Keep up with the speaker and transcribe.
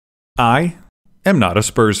I am not a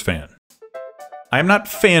Spurs fan. I am not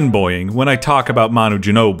fanboying when I talk about Manu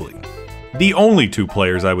Ginobili. The only two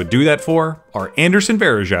players I would do that for are Anderson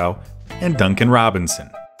Varejao and Duncan Robinson.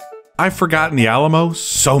 I've forgotten the Alamo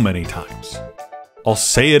so many times. I'll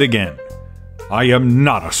say it again. I am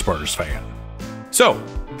not a Spurs fan. So,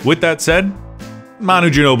 with that said, Manu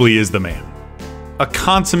Ginobili is the man. A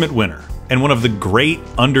consummate winner and one of the great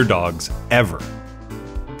underdogs ever.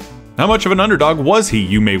 How much of an underdog was he,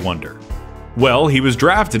 you may wonder? Well, he was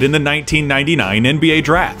drafted in the 1999 NBA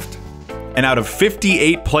draft. And out of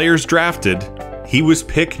 58 players drafted, he was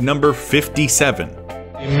pick number 57.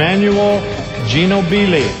 Manu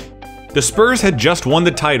Ginobili. The Spurs had just won the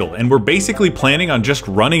title and were basically planning on just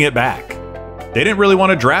running it back. They didn't really want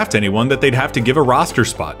to draft anyone that they'd have to give a roster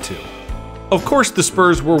spot to. Of course, the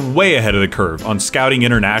Spurs were way ahead of the curve on scouting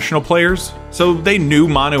international players, so they knew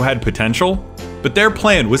Manu had potential, but their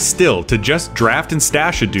plan was still to just draft and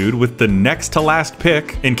stash a dude with the next to last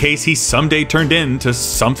pick in case he someday turned into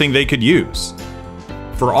something they could use.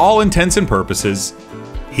 For all intents and purposes,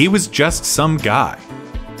 he was just some guy.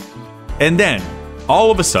 And then,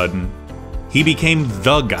 all of a sudden, he became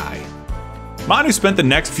the guy. Manu spent the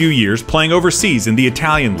next few years playing overseas in the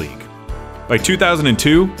Italian League. By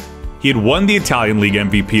 2002, he had won the Italian League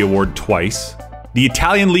MVP award twice, the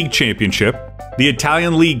Italian League Championship, the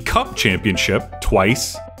Italian League Cup Championship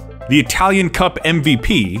twice, the Italian Cup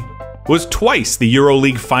MVP, was twice the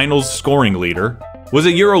EuroLeague Finals scoring leader, was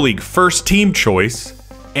a EuroLeague first team choice,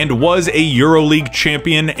 and was a EuroLeague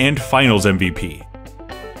champion and Finals MVP.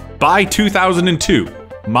 By 2002,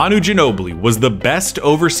 Manu Ginobili was the best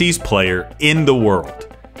overseas player in the world.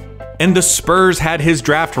 And the Spurs had his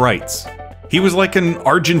draft rights. He was like an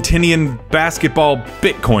Argentinian basketball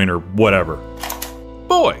Bitcoin or whatever.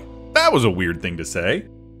 Boy, that was a weird thing to say.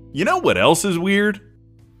 You know what else is weird?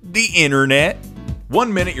 The internet.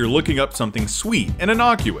 1 minute you're looking up something sweet and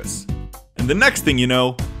innocuous, and the next thing you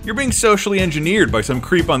know, you're being socially engineered by some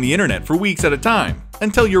creep on the internet for weeks at a time,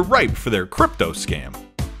 until you're ripe for their crypto scam.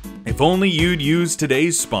 If only you'd use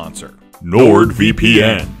today's sponsor,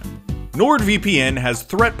 NordVPN. NordVPN has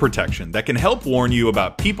threat protection that can help warn you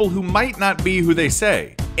about people who might not be who they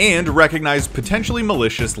say, and recognize potentially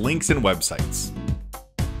malicious links and websites.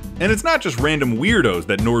 And it's not just random weirdos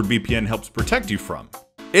that NordVPN helps protect you from.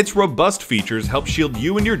 Its robust features help shield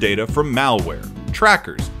you and your data from malware,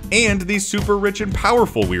 trackers, and these super rich and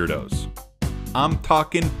powerful weirdos. I'm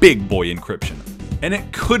talking big boy encryption, and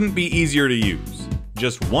it couldn't be easier to use.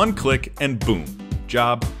 Just one click and boom,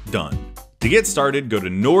 job done. To get started, go to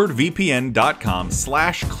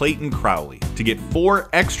nordvpn.com/Clayton Crowley to get 4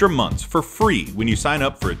 extra months for free when you sign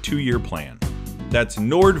up for a 2-year plan. That's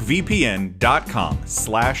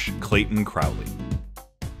nordvpn.com/Clayton Crowley.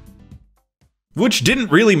 Which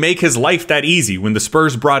didn't really make his life that easy when the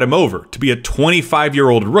Spurs brought him over to be a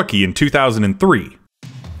 25-year-old rookie in 2003.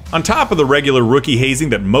 On top of the regular rookie hazing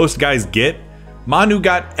that most guys get, Manu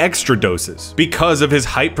got extra doses because of his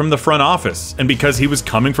hype from the front office and because he was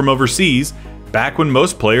coming from overseas back when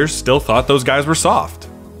most players still thought those guys were soft.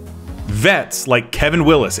 Vets like Kevin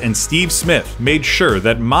Willis and Steve Smith made sure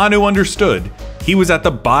that Manu understood he was at the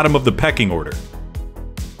bottom of the pecking order.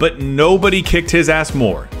 But nobody kicked his ass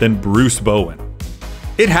more than Bruce Bowen.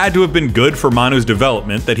 It had to have been good for Manu's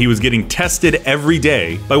development that he was getting tested every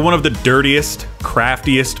day by one of the dirtiest,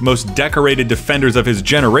 craftiest, most decorated defenders of his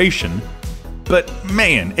generation, but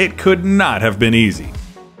man, it could not have been easy.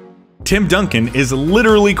 Tim Duncan is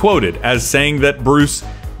literally quoted as saying that Bruce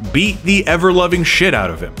beat the ever-loving shit out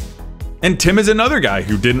of him. And Tim is another guy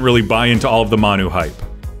who didn't really buy into all of the Manu hype.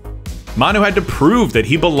 Manu had to prove that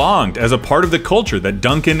he belonged as a part of the culture that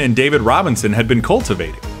Duncan and David Robinson had been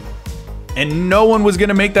cultivating. And no one was going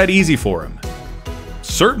to make that easy for him.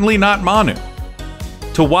 Certainly not Manu.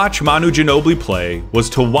 To watch Manu Ginobili play was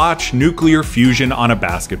to watch nuclear fusion on a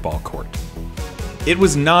basketball court. It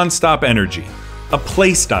was non-stop energy, a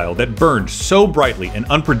play style that burned so brightly and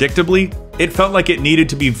unpredictably, it felt like it needed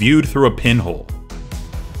to be viewed through a pinhole.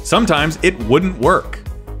 Sometimes it wouldn't work.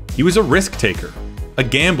 He was a risk taker, a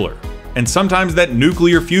gambler, and sometimes that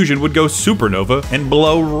nuclear fusion would go supernova and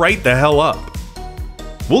blow right the hell up.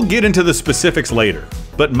 We'll get into the specifics later,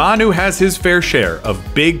 but Manu has his fair share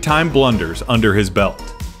of big-time blunders under his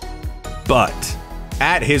belt. But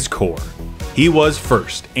at his core, he was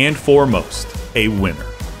first and foremost a winner.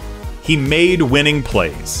 He made winning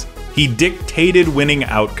plays. He dictated winning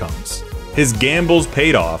outcomes. His gambles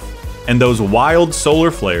paid off, and those wild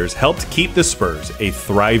solar flares helped keep the Spurs a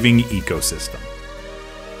thriving ecosystem.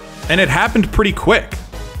 And it happened pretty quick.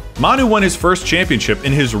 Manu won his first championship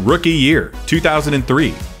in his rookie year,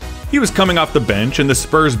 2003. He was coming off the bench and the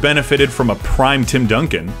Spurs benefited from a prime Tim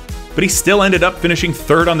Duncan, but he still ended up finishing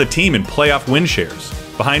third on the team in playoff win shares,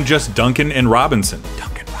 behind just Duncan and Robinson.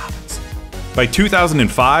 By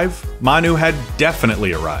 2005, Manu had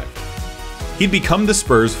definitely arrived. He'd become the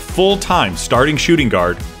Spurs' full-time starting shooting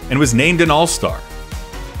guard and was named an All-Star.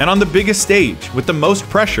 And on the biggest stage, with the most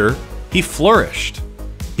pressure, he flourished.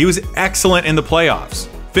 He was excellent in the playoffs,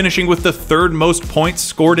 finishing with the third most points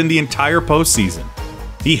scored in the entire postseason.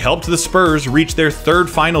 He helped the Spurs reach their third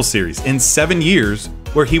final series in 7 years,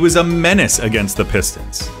 where he was a menace against the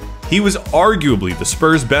Pistons. He was arguably the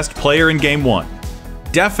Spurs' best player in Game 1,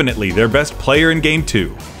 definitely their best player in Game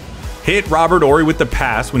 2. Hit Robert Horry with the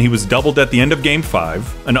pass when he was doubled at the end of Game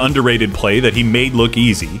 5, an underrated play that he made look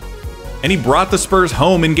easy, and he brought the Spurs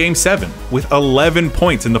home in Game 7 with 11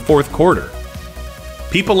 points in the fourth quarter.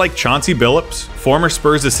 People like Chauncey Billups, former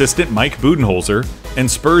Spurs assistant Mike Budenholzer, and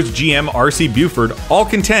Spurs GM R.C. Buford all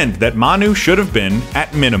contend that Manu should have been,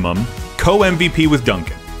 at minimum, co-MVP with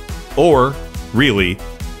Duncan. Or, really,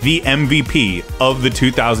 the MVP of the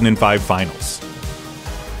 2005 Finals.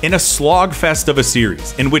 In a slogfest of a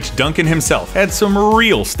series in which Duncan himself had some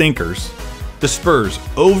real stinkers, the Spurs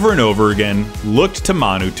over and over again looked to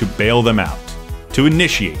Manu to bail them out, to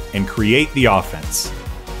initiate and create the offense.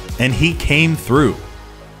 And he came through.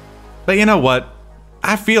 But you know what?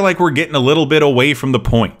 I feel like we're getting a little bit away from the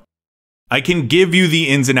point. I can give you the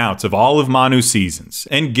ins and outs of all of Manu's seasons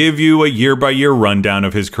and give you a year-by-year rundown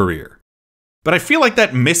of his career. But I feel like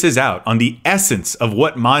that misses out on the essence of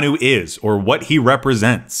what Manu is or what he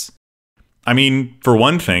represents. I mean, for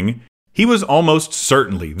one thing, he was almost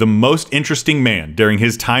certainly the most interesting man during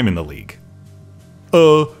his time in the league.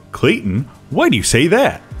 Clayton, why do you say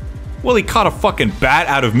that? Well, he caught a fucking bat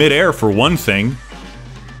out of midair for one thing.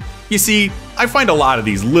 You see, I find a lot of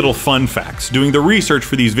these little fun facts doing the research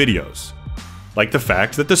for these videos. Like the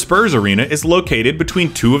fact that the Spurs arena is located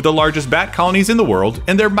between two of the largest bat colonies in the world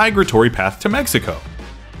and their migratory path to Mexico.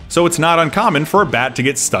 So it's not uncommon for a bat to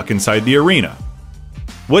get stuck inside the arena.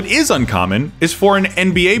 What is uncommon is for an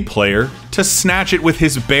NBA player to snatch it with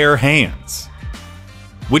his bare hands.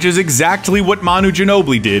 Which is exactly what Manu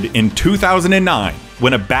Ginobili did in 2009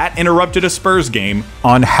 when a bat interrupted a Spurs game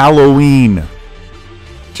on Halloween.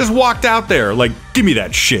 Just walked out there like, give me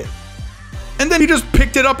that shit. And then he just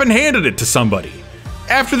picked it up and handed it to somebody.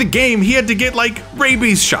 After the game, he had to get like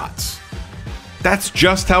rabies shots. That's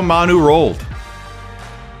just how Manu rolled.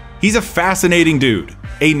 He's a fascinating dude,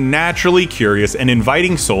 a naturally curious and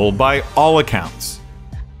inviting soul by all accounts.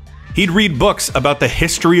 He'd read books about the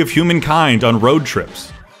history of humankind on road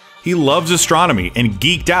trips. He loves astronomy and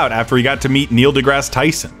geeked out after he got to meet Neil deGrasse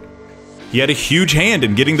Tyson. He had a huge hand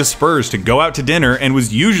in getting the Spurs to go out to dinner and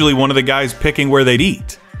was usually one of the guys picking where they'd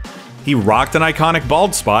eat. He rocked an iconic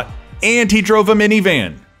bald spot, and he drove a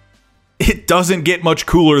minivan. It doesn't get much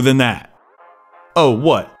cooler than that. Oh,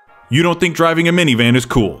 what? You don't think driving a minivan is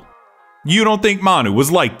cool? You don't think Manu was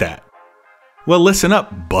like that? Well, listen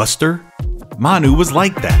up, Buster. Manu was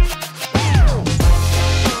like that.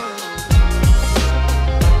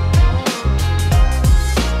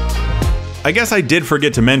 I guess I did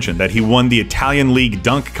forget to mention that he won the Italian League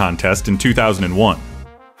dunk contest in 2001.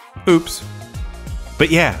 Oops. But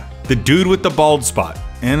yeah, the dude with the bald spot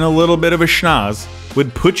and a little bit of a schnoz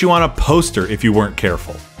would put you on a poster if you weren't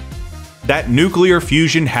careful. That nuclear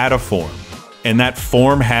fusion had a form, and that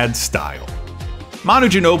form had style. Manu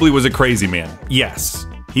Ginobili was a crazy man, yes.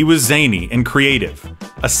 He was zany and creative,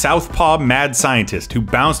 a southpaw mad scientist who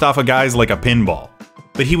bounced off of guys like a pinball.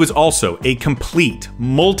 But he was also a complete,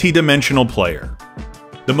 multi-dimensional player.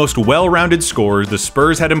 The most well-rounded scorer the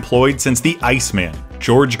Spurs had employed since the Iceman,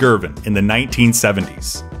 George Gervin, in the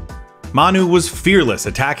 1970s. Manu was fearless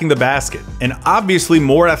attacking the basket, and obviously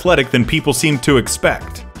more athletic than people seemed to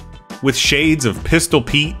expect, with shades of Pistol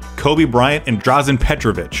Pete, Kobe Bryant, and Drazen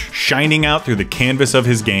Petrovic shining out through the canvas of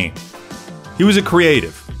his game. He was a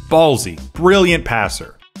creative, ballsy, brilliant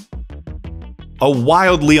passer, a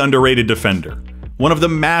wildly underrated defender, one of the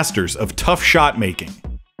masters of tough shot making.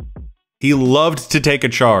 He loved to take a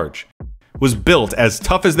charge, was built as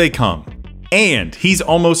tough as they come, and he's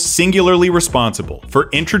almost singularly responsible for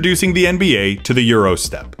introducing the NBA to the Euro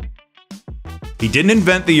step. He didn't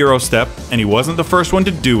invent the Euro step, and he wasn't the first one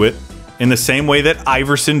to do it, in the same way that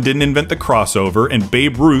Iverson didn't invent the crossover and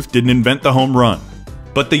Babe Ruth didn't invent the home run.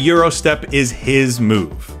 But the Euro step is his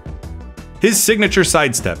move. His signature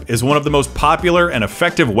sidestep is one of the most popular and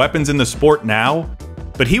effective weapons in the sport now,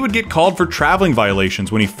 but he would get called for traveling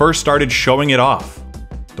violations when he first started showing it off.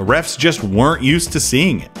 The refs just weren't used to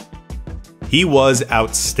seeing it. He was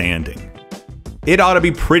outstanding. It ought to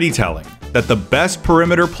be pretty telling that the best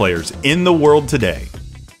perimeter players in the world today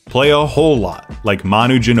play a whole lot like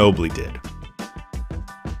Manu Ginobili did.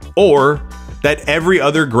 Or that every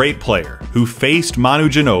other great player who faced Manu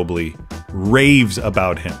Ginobili raves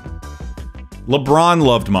about him. LeBron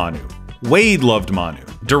loved Manu. Wade loved Manu.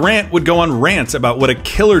 Durant would go on rants about what a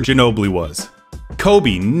killer Ginobili was.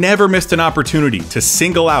 Kobe never missed an opportunity to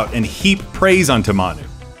single out and heap praise onto Manu.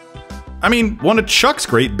 I mean, one of Chuck's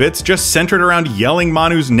great bits just centered around yelling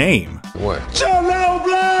Manu's name. What?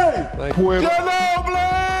 Ginobili! Ginobili!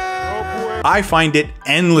 I find it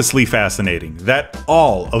endlessly fascinating that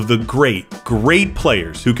all of the great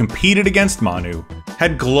players who competed against Manu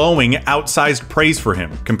had glowing, outsized praise for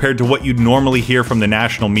him compared to what you'd normally hear from the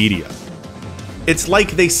national media. It's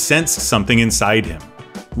like they sensed something inside him,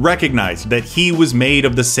 recognized that he was made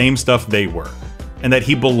of the same stuff they were, and that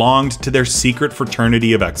he belonged to their secret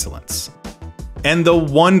fraternity of excellence. And the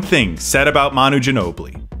one thing said about Manu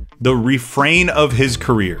Ginobili, the refrain of his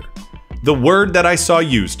career, the word that I saw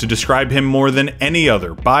used to describe him more than any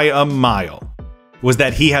other by a mile, was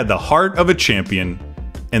that he had the heart of a champion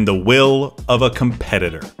and the will of a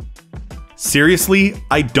competitor. Seriously,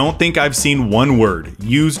 I don't think I've seen one word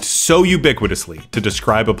used so ubiquitously to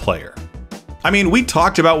describe a player. I mean, we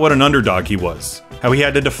talked about what an underdog he was, how he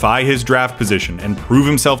had to defy his draft position and prove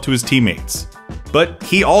himself to his teammates. But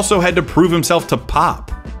he also had to prove himself to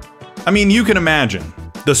Pop. I mean, you can imagine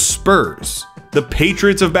the Spurs, the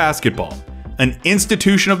Patriots of basketball, an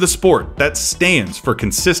institution of the sport that stands for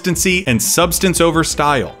consistency and substance over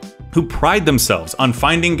style, who pride themselves on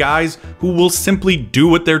finding guys who will simply do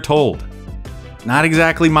what they're told. Not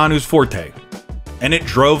exactly Manu's forte. And it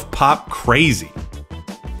drove Pop crazy.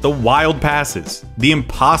 The wild passes, the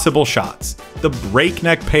impossible shots, the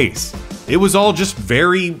breakneck pace, it was all just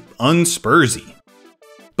very unspursy.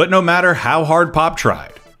 But no matter how hard Pop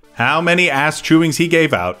tried, how many ass chewings he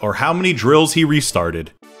gave out, or how many drills he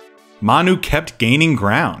restarted, Manu kept gaining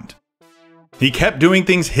ground. He kept doing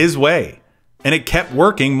things his way, and it kept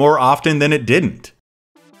working more often than it didn't.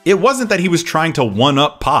 It wasn't that he was trying to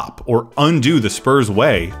one-up Pop or undo the Spurs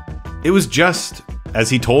way. It was just, as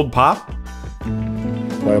he told Pop,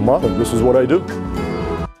 "I am Manu, this is what I do."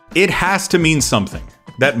 It has to mean something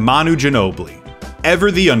that Manu Ginobili,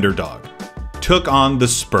 ever the underdog, took on the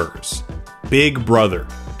Spurs, Big Brother,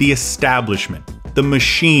 the establishment, the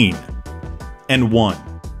machine, and won.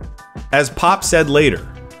 As Pop said later,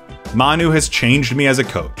 Manu has changed me as a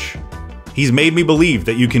coach. He's made me believe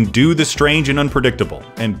that you can do the strange and unpredictable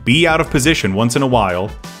and be out of position once in a while,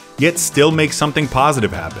 yet still make something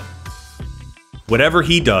positive happen. Whatever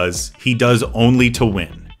he does only to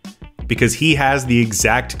win, because he has the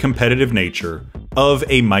exact competitive nature of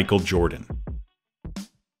a Michael Jordan.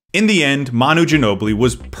 In the end, Manu Ginobili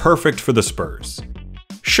was perfect for the Spurs.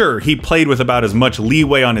 Sure, he played with about as much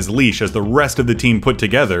leeway on his leash as the rest of the team put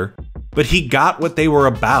together, but he got what they were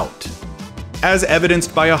about. As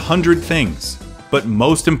evidenced by 100 things, but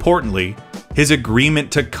most importantly, his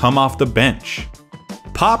agreement to come off the bench.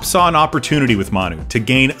 Pop saw an opportunity with Manu to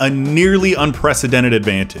gain a nearly unprecedented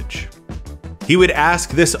advantage. He would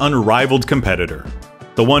ask this unrivaled competitor,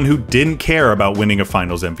 the one who didn't care about winning a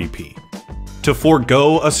Finals MVP, to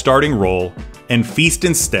forego a starting role and feast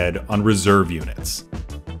instead on reserve units.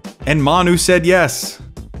 And Manu said yes.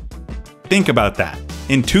 Think about that.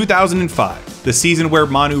 In 2005, the season where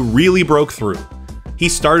Manu really broke through, he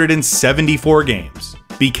started in 74 games,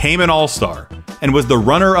 became an All-Star, and was the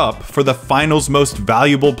runner-up for the Finals Most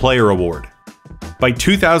Valuable Player award. By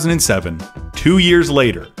 2007, 2 years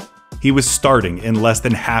later, he was starting in less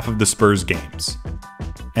than half of the Spurs games.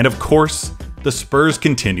 And of course, the Spurs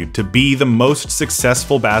continued to be the most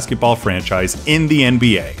successful basketball franchise in the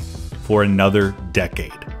NBA for another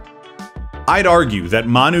decade. I'd argue that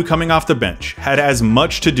Manu coming off the bench had as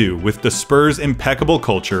much to do with the Spurs' impeccable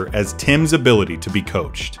culture as Tim's ability to be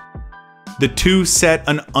coached. The two set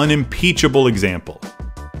an unimpeachable example.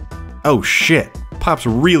 Oh shit, Pop's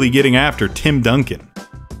really getting after Tim Duncan.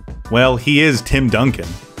 Well, he is Tim Duncan,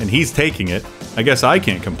 and he's taking it. I guess I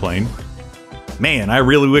can't complain. Man, I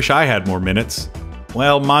really wish I had more minutes.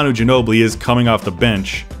 Well, Manu Ginobili is coming off the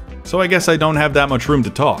bench, so I guess I don't have that much room to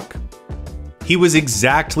talk. He was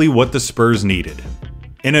exactly what the Spurs needed.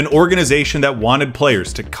 In an organization that wanted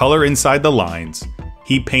players to color inside the lines,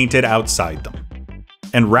 he painted outside them.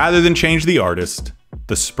 And rather than change the artist,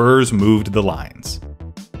 the Spurs moved the lines.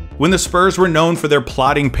 When the Spurs were known for their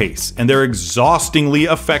plodding pace and their exhaustingly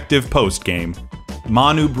effective post-game,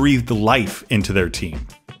 Manu breathed life into their team.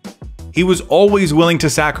 He was always willing to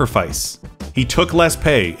sacrifice. He took less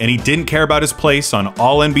pay, and he didn't care about his place on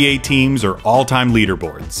all NBA teams or all-time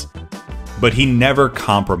leaderboards. But he never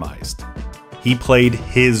compromised. He played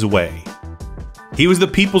his way. He was the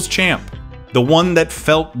people's champ, the one that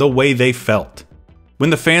felt the way they felt. When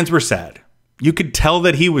the fans were sad, You could tell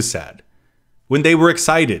that he was sad. When they were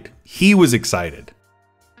excited, he was excited.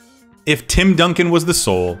 If Tim Duncan was the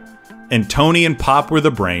soul, and Tony and Pop were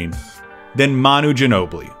the brain, then Manu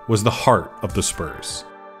Ginobili was the heart of the Spurs.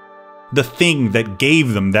 The thing that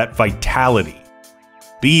gave them that vitality.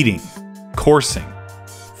 Beating, coursing,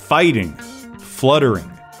 fighting,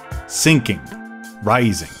 fluttering, sinking,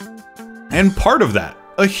 rising. And part of that,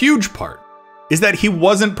 a huge part, is that he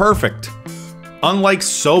wasn't perfect. Unlike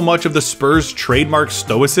so much of the Spurs' trademark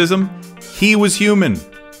stoicism, he was human.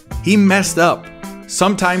 He messed up,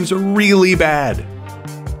 sometimes really bad.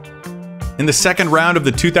 In the second round of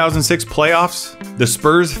the 2006 playoffs, the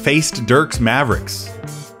Spurs faced Dirk's Mavericks,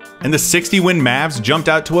 and the 60-win Mavs jumped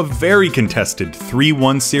out to a very contested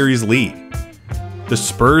 3-1 series lead. The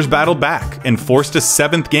Spurs battled back and forced a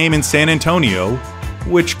 7th game in San Antonio,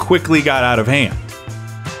 which quickly got out of hand.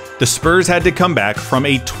 The Spurs had to come back from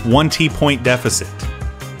a 20-point deficit,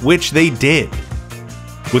 which they did.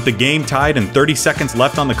 With the game tied and 30 seconds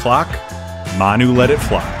left on the clock, Manu let it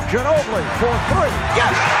fly. Ginobili for 3.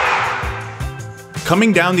 Yes!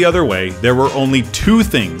 Coming down the other way, there were only 2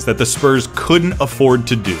 things that the Spurs couldn't afford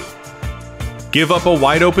to do. Give up a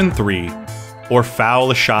wide-open 3, or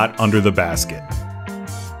foul a shot under the basket.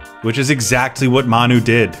 Which is exactly what Manu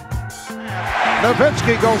did.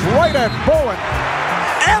 Nowitzki goes right at Bowen.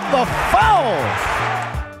 And the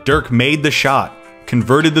foul! Dirk made the shot,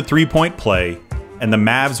 converted the 3-point play, and the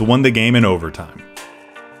Mavs won the game in overtime.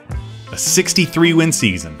 A 63-win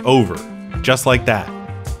season, over, just like that.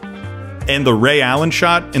 And the Ray Allen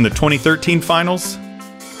shot in the 2013 finals?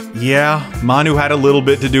 Yeah, Manu had a little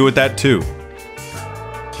bit to do with that too.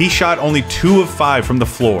 He shot only 2 of 5 from the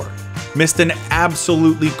floor, missed an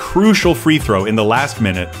absolutely crucial free throw in the last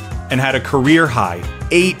minute, and had a career-high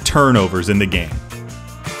 8 turnovers in the game.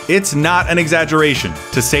 It's not an exaggeration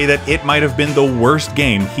to say that it might have been the worst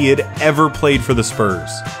game he had ever played for the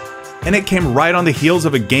Spurs. And it came right on the heels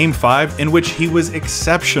of a Game 5 in which he was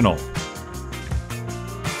exceptional.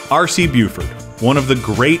 R.C. Buford, one of the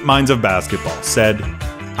great minds of basketball, said,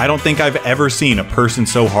 "I don't think I've ever seen a person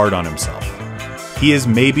so hard on himself. He is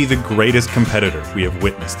maybe the greatest competitor we have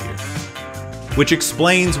witnessed here." Which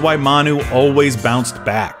explains why Manu always bounced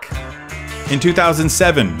back. In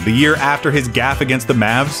 2007, the year after his gaffe against the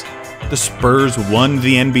Mavs, the Spurs won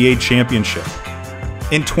the NBA championship.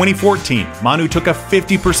 In 2014, Manu took a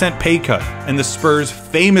 50% pay cut, and the Spurs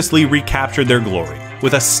famously recaptured their glory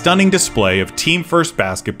with a stunning display of team-first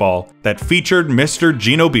basketball that featured Mr.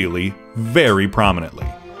 Ginobili very prominently.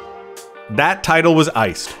 That title was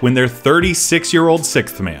iced when their 36-year-old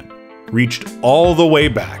sixth man reached all the way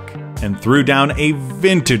back and threw down a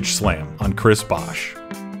vintage slam on Chris Bosh.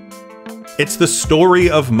 It's the story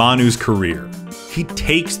of Manu's career. He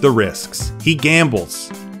takes the risks, he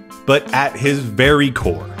gambles, but at his very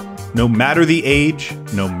core, no matter the age,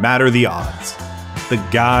 no matter the odds, the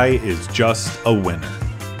guy is just a winner.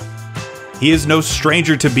 He is no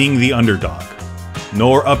stranger to being the underdog,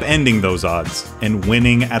 nor upending those odds and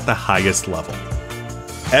winning at the highest level.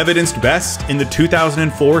 Evidenced best in the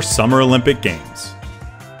 2004 Summer Olympic Games.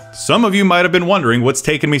 Some of you might have been wondering what's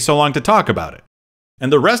taken me so long to talk about it,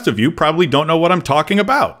 and the rest of you probably don't know what I'm talking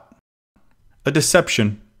about. A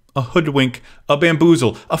deception, a hoodwink, a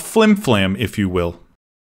bamboozle, a flim-flam, if you will.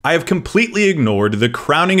 I have completely ignored the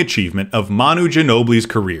crowning achievement of Manu Ginobili's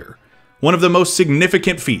career, one of the most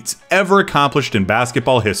significant feats ever accomplished in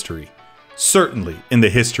basketball history, certainly in the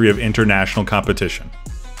history of international competition.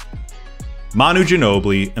 Manu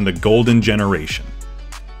Ginobili and the Golden Generation.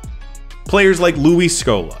 Players like Luis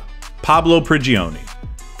Scola, Pablo Prigioni,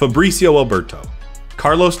 Fabrizio Alberto,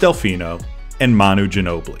 Carlos Delfino, and Manu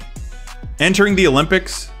Ginobili. Entering the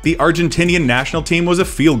Olympics, the Argentinian national team was a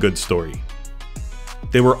feel-good story.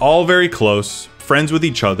 They were all very close, friends with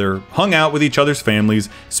each other, hung out with each other's families,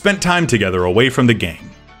 spent time together away from the game.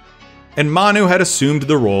 And Manu had assumed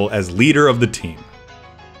the role as leader of the team.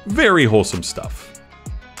 Very wholesome stuff.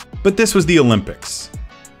 But this was the Olympics.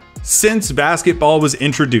 Since basketball was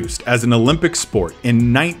introduced as an Olympic sport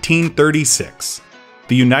in 1936,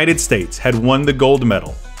 the United States had won the gold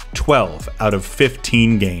medal 12 out of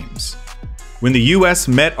 15 games. When the US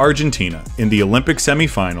met Argentina in the Olympic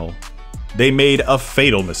semifinal, they made a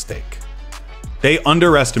fatal mistake. They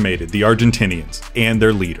underestimated the Argentinians and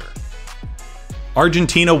their leader.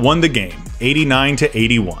 Argentina won the game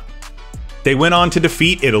 89-81. They went on to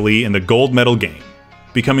defeat Italy in the gold medal game,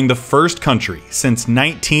 becoming the first country since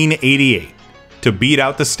 1988 to beat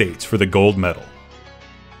out the States for the gold medal.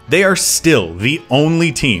 They are still the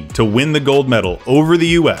only team to win the gold medal over the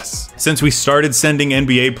US since we started sending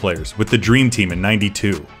NBA players with the Dream Team in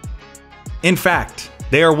 '92. In fact,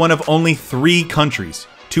 they are one of only 3 countries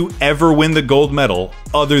to ever win the gold medal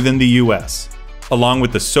other than the US, along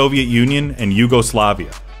with the Soviet Union and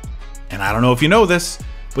Yugoslavia. And I don't know if you know this,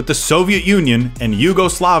 but the Soviet Union and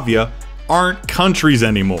Yugoslavia aren't countries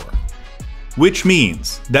anymore. Which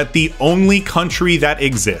means that the only country that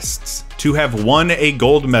exists to have won a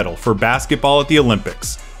gold medal for basketball at the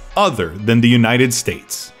Olympics, other than the United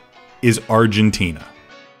States, is Argentina.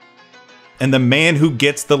 And the man who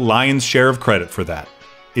gets the lion's share of credit for that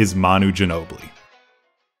is Manu Ginobili.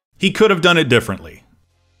 He could have done it differently.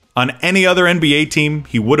 On any other NBA team,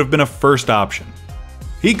 he would have been a first option.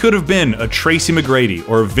 He could have been a Tracy McGrady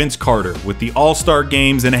or a Vince Carter with the All-Star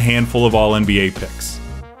games and a handful of All-NBA picks.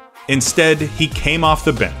 Instead, he came off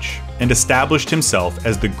the bench and established himself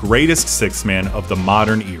as the greatest sixth man of the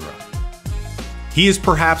modern era. He is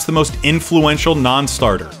perhaps the most influential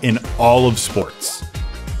non-starter in all of sports.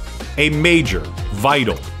 A major,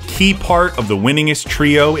 vital, key part of the winningest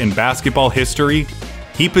trio in basketball history,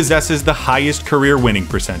 he possesses the highest career winning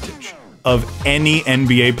percentage of any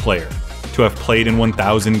NBA player to have played in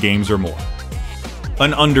 1,000 games or more.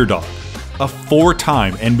 An underdog, a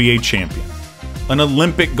 4-time NBA champion, an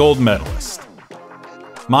Olympic gold medalist.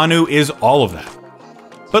 Manu is all of that.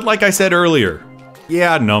 But like I said earlier,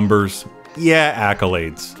 yeah, numbers, yeah,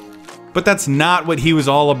 accolades. But that's not what he was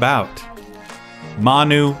all about.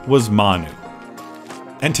 Manu was Manu.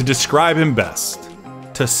 And to describe him best,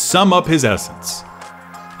 to sum up his essence,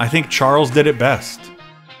 I think Charles did it best.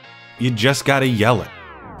 You just gotta yell it.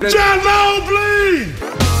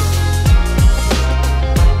 Ginobili!